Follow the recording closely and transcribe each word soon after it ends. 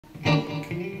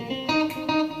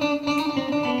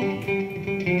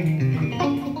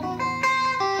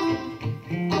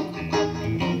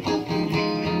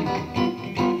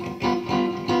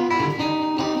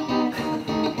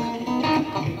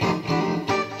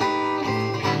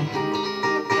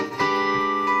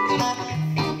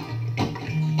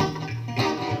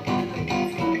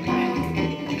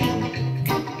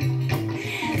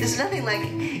There's nothing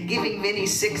like giving Vinny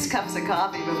 6 cups of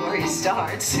coffee before he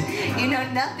starts. You know,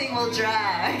 nothing will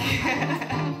drag.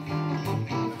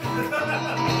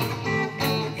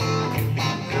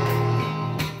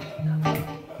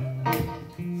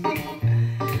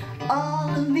 All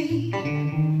of me,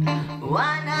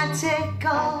 why not take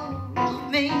all of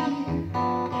me?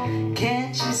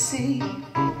 Can't you see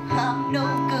I'm no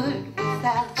good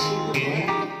without you?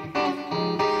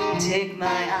 Take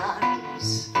my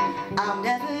arms, I'll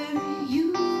never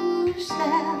use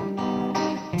them.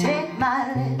 Take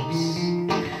my lips,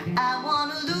 I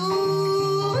wanna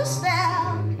lose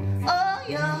them. Oh,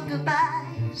 your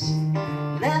goodbyes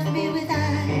left me with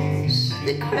eyes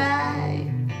that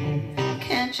cry.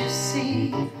 Can't you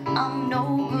see I'm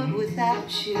no good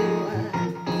without you?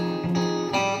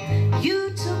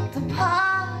 You took the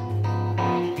part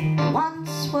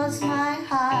once was my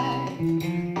heart,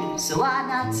 so why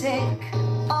not take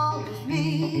all of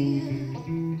me?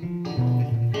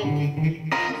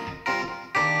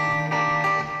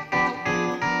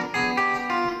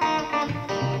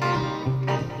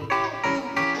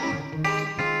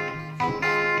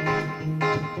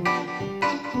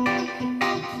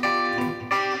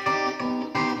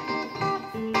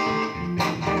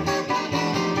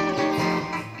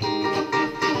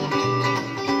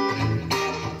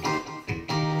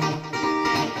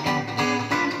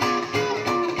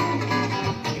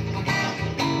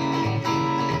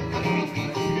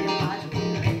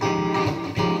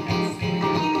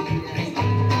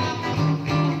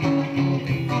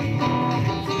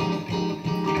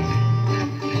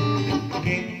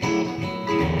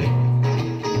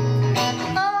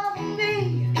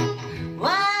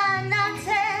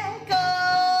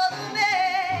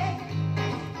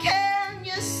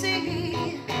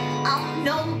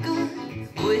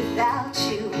 Without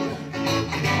you,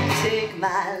 take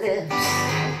my lips,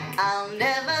 I'll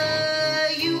never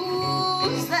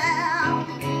use them.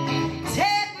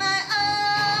 Take my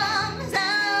arms,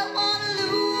 I wanna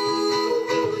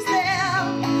lose them.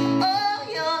 Oh,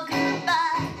 your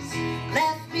goodbyes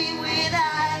left me with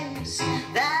eyes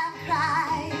that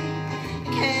cry.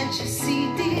 Can't you see,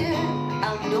 dear,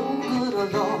 I'm no good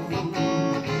alone.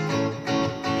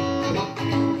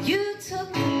 You took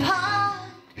the part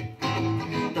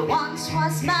that once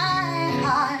was my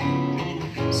heart,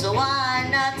 so why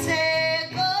not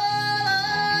take all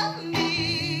of me?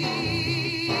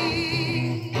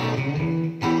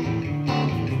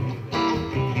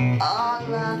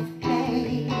 All of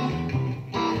me.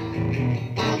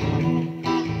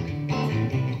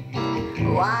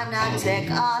 Why not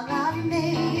take all of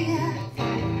me?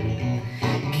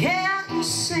 Can't you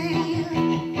see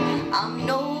I'm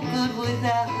no good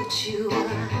without you?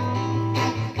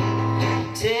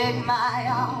 Take my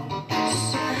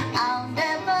arms, I'll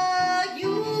never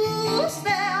use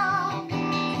them.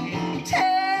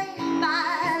 Take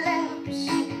my lips,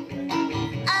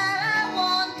 I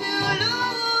want to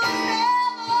lose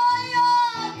them. Oh,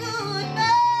 your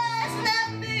goodbyes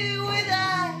left me with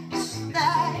eyes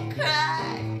that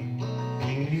cry.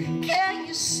 Can't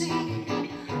you see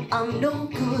I'm no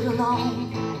good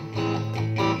alone?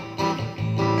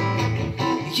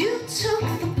 You took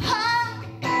the part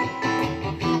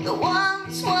that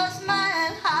once was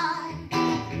my heart,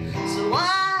 so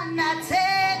why not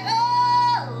take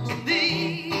all of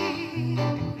me?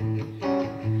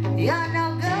 You're no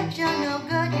good, you're no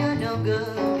good, you're no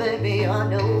good, baby, you're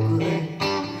no good.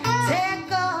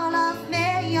 Take all of me,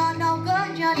 you're no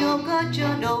good, you're no good,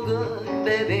 you're no good,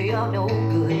 baby, you're no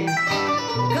good.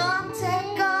 Come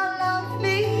take all of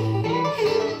me,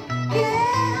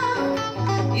 yeah,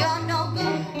 you're no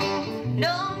good,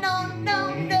 no, no, no,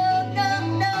 no, no,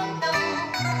 no, no.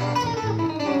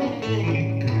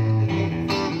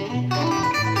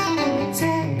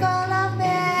 Take all of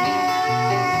me.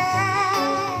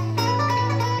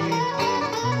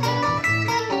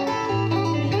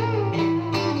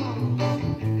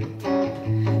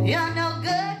 You're no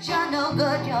good, you're no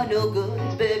good, you're no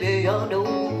good, baby, you're no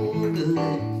good.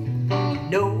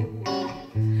 No,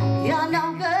 you're no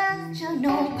good, you're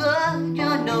no good,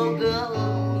 you're no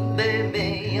good,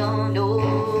 baby, you're no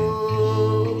good.